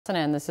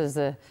And this is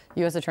the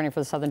U.S. Attorney for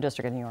the Southern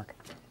District of New York.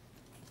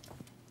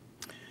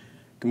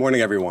 Good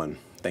morning, everyone.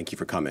 Thank you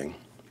for coming.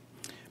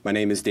 My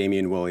name is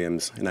Damian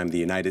Williams, and I'm the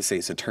United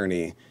States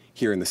Attorney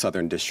here in the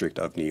Southern District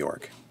of New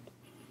York.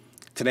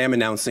 Today, I'm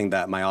announcing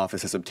that my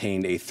office has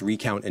obtained a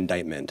 3-count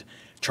indictment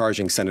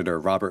charging Senator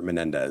Robert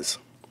Menendez,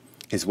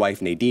 his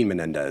wife Nadine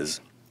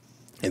Menendez,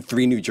 and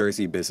 3 New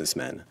Jersey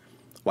businessmen,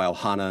 Wael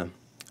Hanna,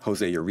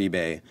 Jose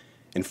Uribe,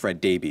 and Fred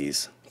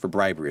Davies, for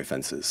bribery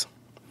offenses.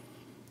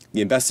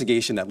 The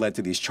investigation that led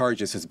to these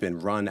charges has been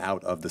run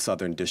out of the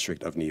Southern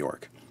District of New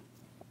York.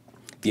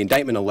 The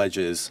indictment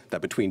alleges that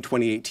between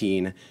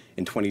 2018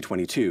 and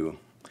 2022,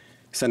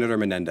 Senator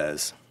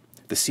Menendez,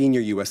 the senior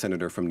U.S.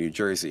 Senator from New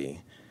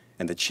Jersey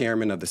and the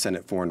chairman of the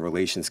Senate Foreign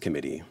Relations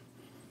Committee,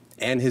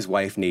 and his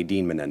wife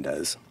Nadine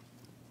Menendez,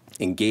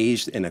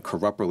 engaged in a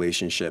corrupt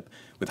relationship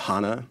with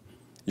Hanna,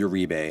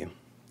 Uribe,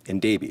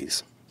 and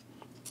Davies.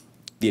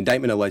 The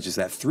indictment alleges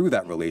that through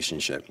that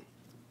relationship,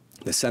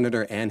 the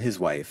senator and his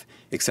wife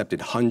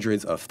accepted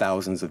hundreds of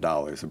thousands of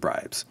dollars of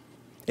bribes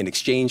in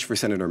exchange for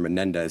Senator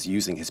Menendez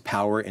using his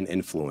power and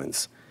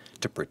influence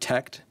to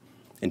protect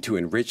and to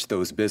enrich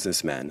those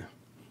businessmen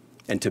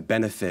and to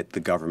benefit the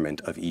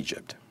government of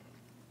Egypt.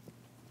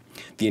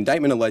 The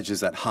indictment alleges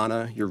that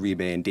Hanna,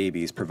 Uribe, and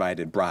Davies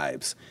provided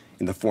bribes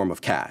in the form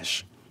of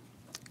cash,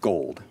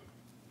 gold,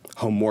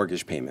 home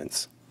mortgage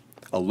payments,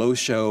 a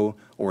low-show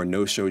or a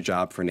no-show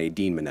job for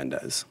Nadine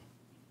Menendez,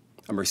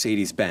 a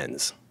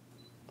Mercedes-Benz,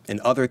 and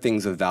other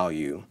things of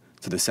value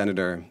to the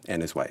senator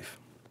and his wife.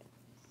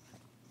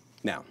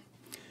 Now,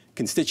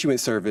 constituent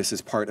service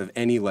is part of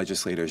any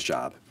legislator's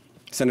job.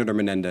 Senator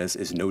Menendez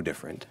is no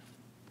different.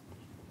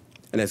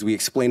 And as we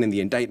explain in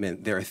the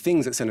indictment, there are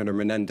things that Senator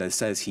Menendez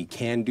says he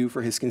can do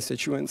for his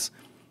constituents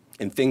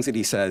and things that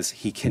he says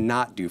he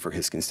cannot do for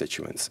his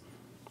constituents.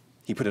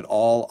 He put it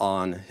all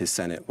on his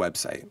Senate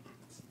website.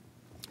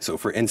 So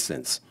for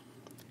instance,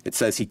 it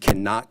says he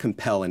cannot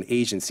compel an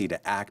agency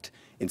to act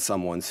in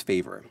someone's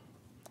favor.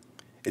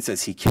 It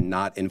says he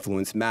cannot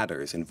influence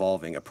matters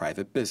involving a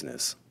private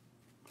business.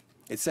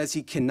 It says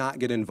he cannot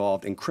get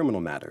involved in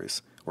criminal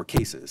matters or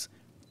cases,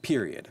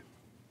 period.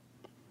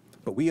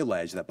 But we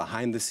allege that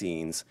behind the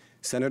scenes,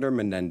 Senator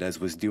Menendez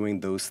was doing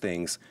those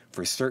things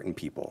for certain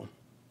people,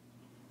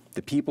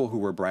 the people who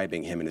were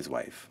bribing him and his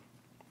wife.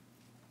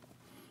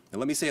 Now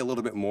let me say a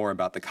little bit more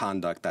about the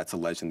conduct that's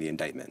alleged in the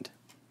indictment.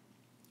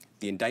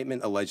 The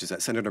indictment alleges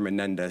that Senator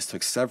Menendez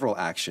took several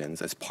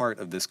actions as part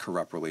of this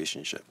corrupt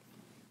relationship.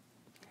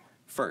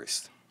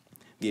 First,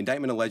 the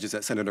indictment alleges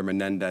that Senator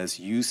Menendez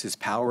used his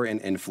power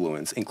and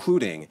influence,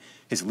 including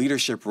his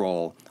leadership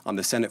role on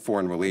the Senate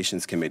Foreign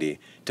Relations Committee,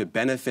 to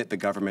benefit the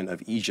government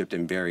of Egypt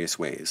in various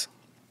ways.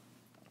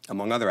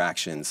 Among other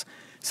actions,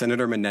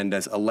 Senator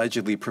Menendez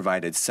allegedly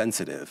provided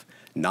sensitive,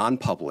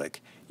 non-public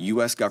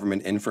U.S.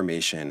 government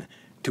information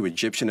to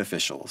Egyptian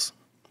officials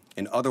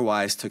and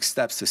otherwise took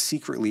steps to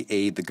secretly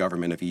aid the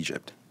government of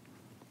Egypt.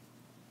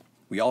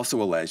 We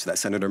also allege that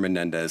Senator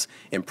Menendez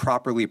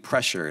improperly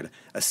pressured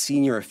a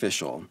senior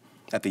official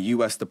at the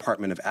U.S.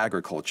 Department of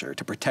Agriculture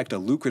to protect a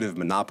lucrative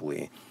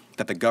monopoly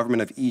that the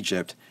government of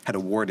Egypt had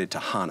awarded to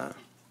Hanna,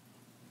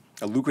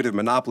 a lucrative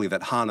monopoly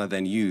that Hanna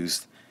then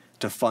used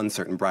to fund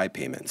certain bribe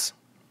payments.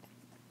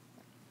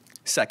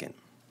 Second,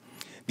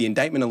 the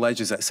indictment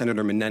alleges that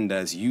Senator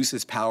Menendez used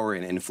his power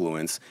and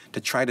influence to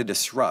try to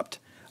disrupt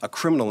a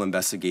criminal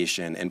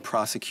investigation and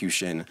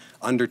prosecution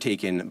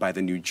undertaken by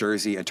the New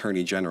Jersey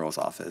Attorney General's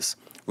office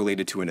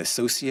related to an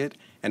associate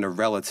and a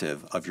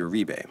relative of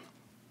Uribe.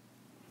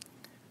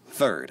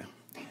 Third,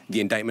 the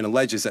indictment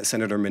alleges that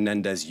Senator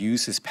Menendez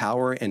used his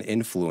power and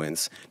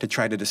influence to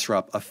try to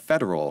disrupt a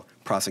federal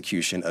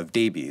prosecution of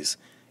Davies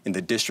in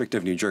the District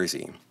of New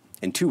Jersey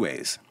in 2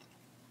 ways.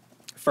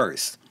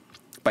 First,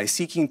 by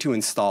seeking to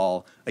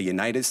install a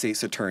United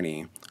States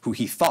attorney who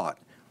he thought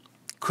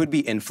could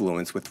be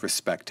influenced with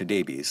respect to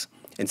Davies,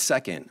 and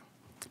second,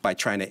 by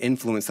trying to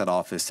influence that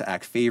office to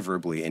act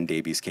favorably in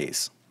Davies'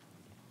 case.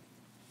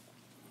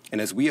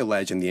 And as we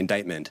allege in the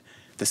indictment,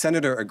 the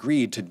senator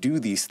agreed to do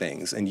these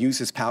things and use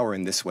his power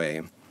in this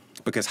way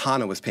because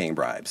Hanna was paying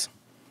bribes,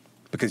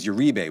 because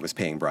Uribe was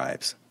paying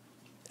bribes,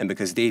 and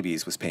because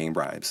Davies was paying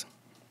bribes.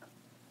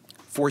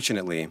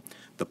 Fortunately,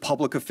 the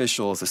public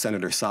officials the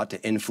senator sought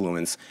to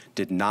influence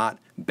did not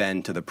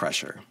bend to the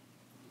pressure.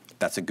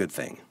 That's a good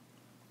thing.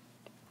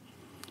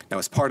 Now,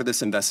 as part of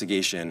this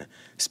investigation,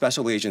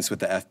 special agents with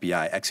the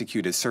FBI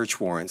executed search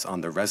warrants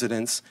on the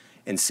residence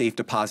and safe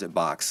deposit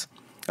box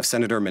of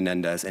Senator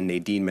Menendez and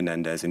Nadine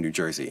Menendez in New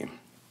Jersey.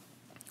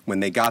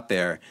 When they got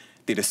there,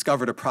 they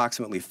discovered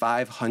approximately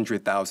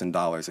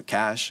 $500,000 of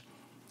cash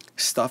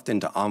stuffed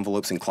into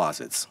envelopes and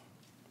closets.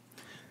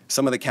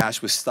 Some of the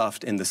cash was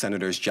stuffed in the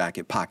senator's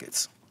jacket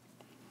pockets.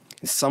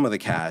 And some of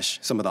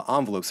the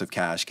envelopes of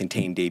cash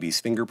contained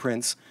Davies'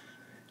 fingerprints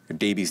or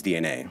Davies'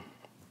 DNA.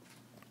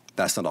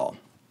 That's not all.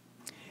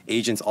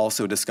 Agents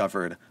also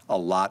discovered a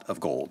lot of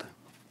gold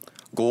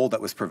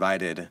that was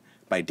provided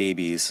by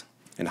Davies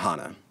and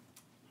Hanna.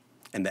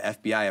 And the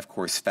FBI, of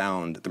course,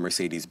 found the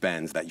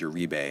Mercedes-Benz that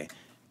Uribe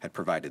had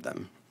provided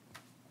them.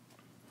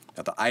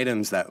 Now, the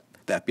items that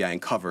the FBI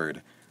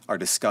uncovered are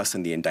discussed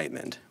in the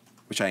indictment,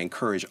 which I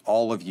encourage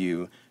all of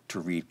you to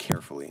read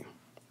carefully.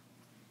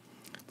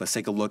 Let's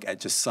take a look at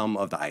just some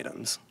of the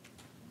items.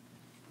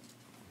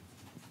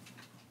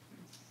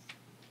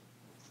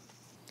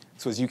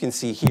 So as you can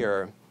see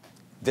here,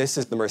 this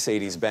is the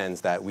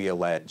Mercedes-Benz that we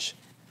allege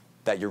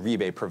that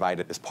Uribe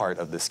provided as part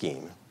of the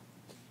scheme.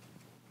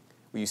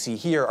 What you see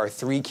here are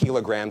 3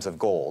 kilograms of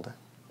gold.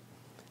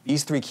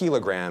 These 3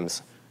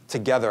 kilograms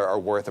together are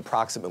worth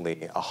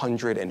approximately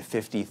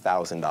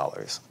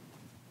 $150,000.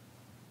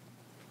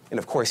 And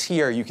of course,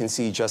 here you can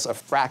see just a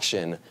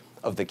fraction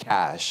of the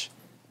cash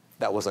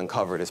that was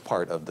uncovered as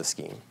part of the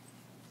scheme.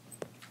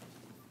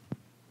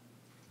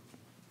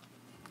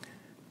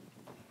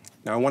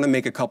 Now, I want to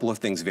make a couple of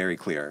things very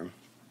clear.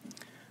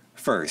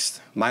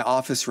 First, my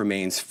office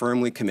remains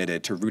firmly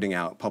committed to rooting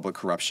out public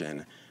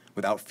corruption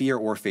without fear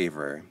or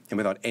favor and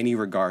without any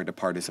regard to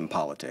partisan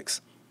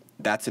politics.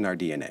 That's in our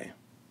DNA.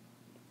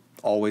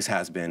 Always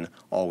has been,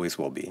 always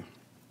will be.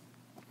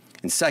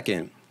 And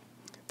second,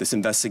 this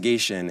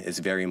investigation is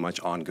very much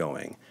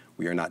ongoing.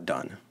 We are not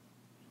done.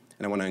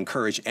 And I want to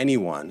encourage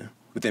anyone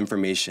with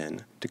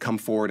information to come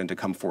forward and to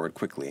come forward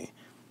quickly.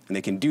 And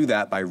they can do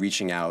that by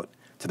reaching out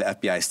to the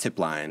FBI's tip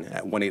line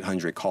at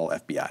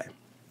 1-800-CALL-FBI.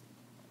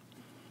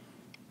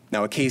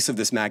 Now, a case of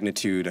this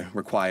magnitude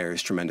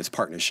requires tremendous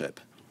partnership.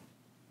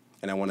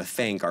 And I want to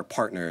thank our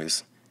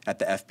partners at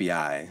the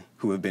FBI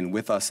who have been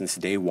with us since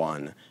day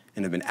one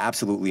and have been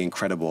absolutely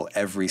incredible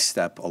every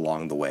step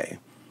along the way.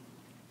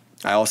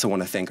 I also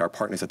want to thank our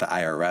partners at the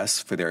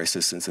IRS for their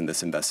assistance in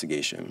this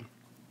investigation.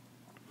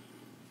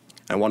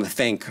 I want to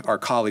thank our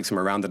colleagues from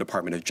around the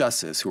Department of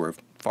Justice, who are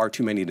far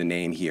too many to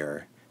name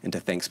here and to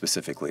thank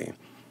specifically,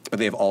 but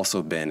they have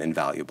also been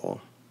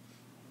invaluable.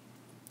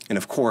 And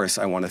of course,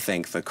 I want to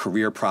thank the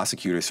career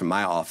prosecutors from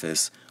my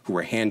office who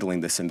are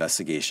handling this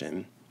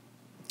investigation.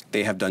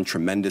 They have done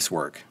tremendous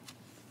work.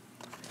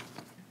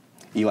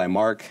 Eli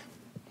Mark,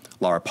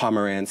 Laura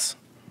Pomerantz,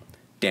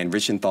 Dan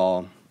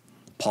Richenthal,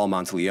 Paul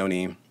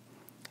Monteleone,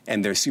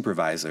 and their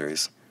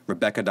supervisors,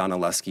 Rebecca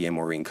Donaleski and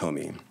Maureen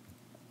Comey,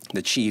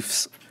 the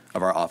chiefs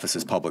of our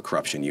office's public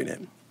corruption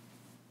unit.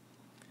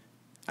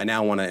 I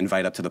now want to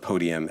invite up to the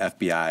podium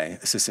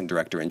FBI Assistant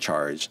Director in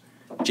Charge,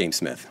 James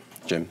Smith.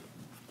 Jim.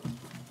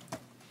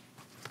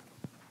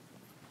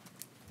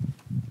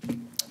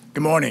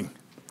 Good morning.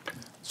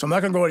 So I'm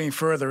not going to go any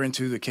further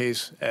into the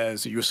case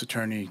as the U.S.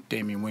 Attorney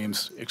Damian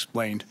Williams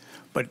explained,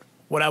 but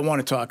what I want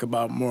to talk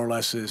about more or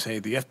less is, hey,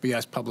 the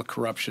FBI's public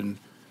corruption,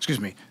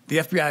 the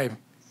FBI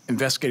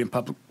investigating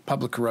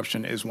public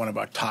corruption is one of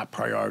our top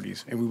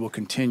priorities, and we will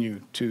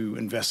continue to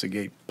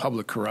investigate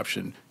public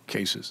corruption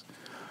cases.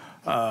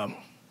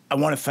 I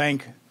want to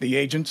thank the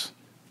agents,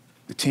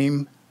 the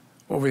team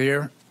over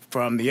here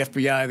from the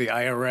FBI, the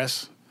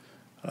IRS,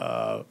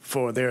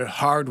 for their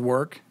hard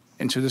work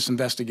into this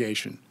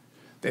investigation.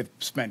 They've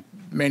spent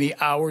many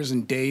hours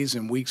and days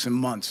and weeks and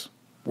months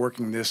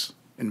working this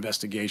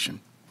investigation.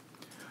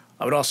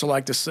 I would also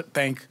like to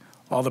thank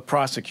all the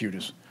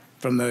prosecutors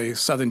from the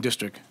Southern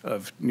District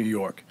of New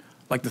York.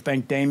 I'd like to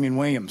thank Damian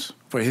Williams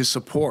for his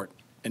support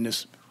in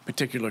this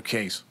particular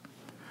case.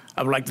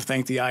 I would like to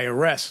thank the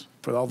IRS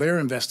for all their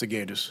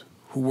investigators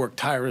who worked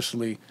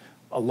tirelessly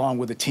along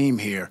with the team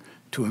here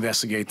to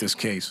investigate this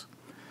case.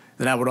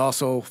 Then I would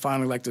also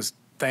finally like to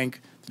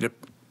thank the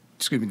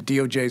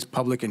DOJ's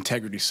Public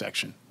Integrity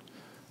Section.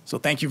 So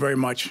thank you very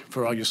much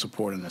for all your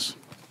support in this.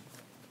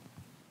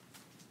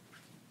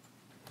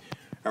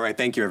 All right,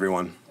 thank you,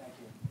 everyone.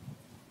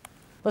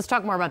 Let's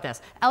talk more about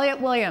this.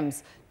 Elliot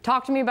Williams,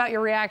 talk to me about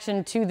your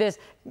reaction to this.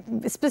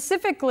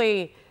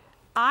 Specifically,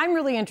 I'm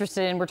really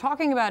interested in, we're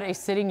talking about a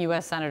sitting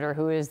U.S. Senator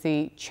who is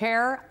the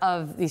chair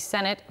of the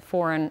Senate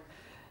Foreign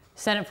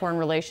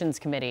Relations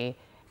Committee.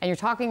 And you're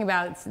talking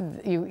about,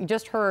 you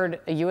just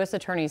heard a U.S.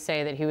 attorney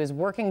say that he was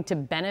working to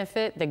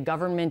benefit the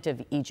government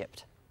of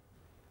Egypt.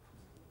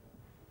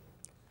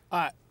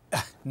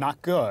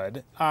 Not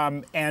good.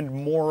 And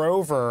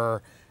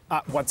moreover,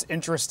 what's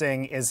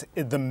interesting is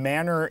the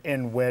manner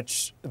in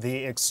which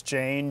the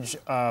exchange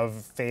of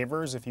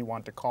favors, if you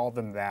want to call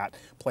them that,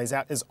 plays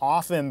out is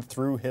often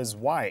through his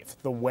wife.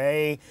 The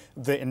way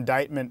the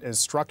indictment is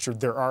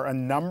structured, there are a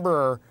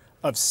number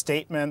of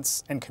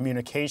statements and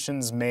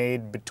communications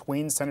made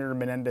between Senator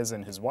Menendez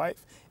and his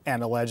wife,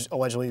 and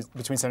allegedly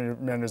between Senator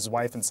Menendez's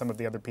wife and some of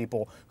the other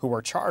people who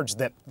are charged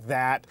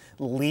that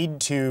lead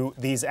to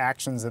these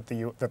actions that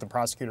the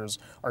prosecutors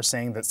are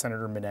saying that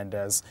Senator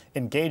Menendez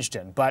engaged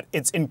in. But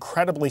it's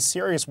incredibly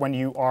serious when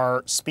you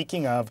are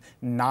speaking of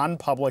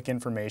non-public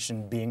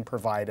information being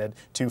provided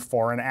to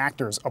foreign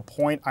actors. A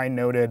point I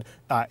noted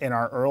in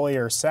our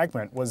earlier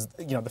segment was,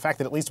 the fact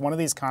that at least one of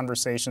these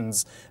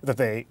conversations that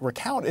they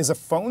recount is a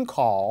phone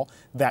call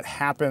that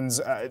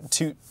happens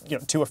to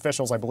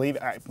officials, I believe,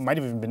 it might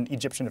have even been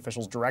Egyptian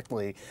officials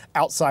directly,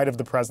 outside of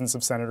the presence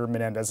of Senator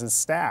Menendez's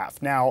staff.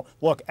 Now,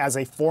 look, as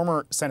a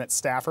former Senate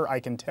staffer,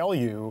 I can tell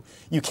you,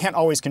 you can't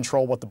always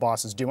control what the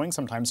boss is doing.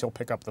 Sometimes he'll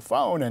pick up the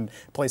phone and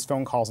place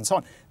phone calls and so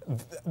on.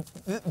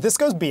 This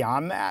goes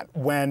beyond that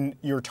when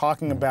you're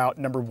talking about,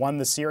 number one,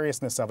 the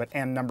seriousness of it,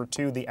 and number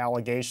two, the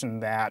allegation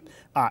that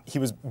he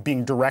was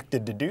being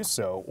directed to do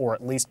so, or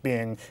at least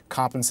being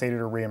compensated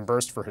or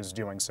reimbursed for his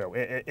doing so.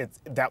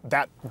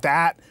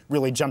 That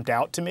really jumped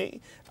out to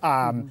me,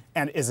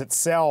 and is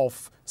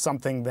itself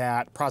something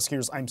that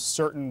prosecutors, I'm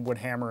certain, would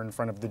hammer in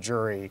front of the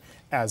jury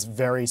as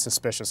very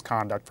suspicious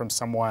conduct from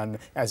someone,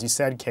 as you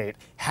said, Kate,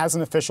 has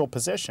an official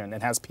position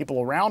and has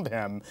people around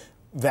him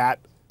that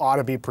ought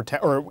to be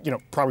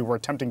probably were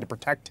attempting to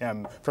protect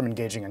him from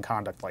engaging in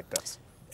conduct like this.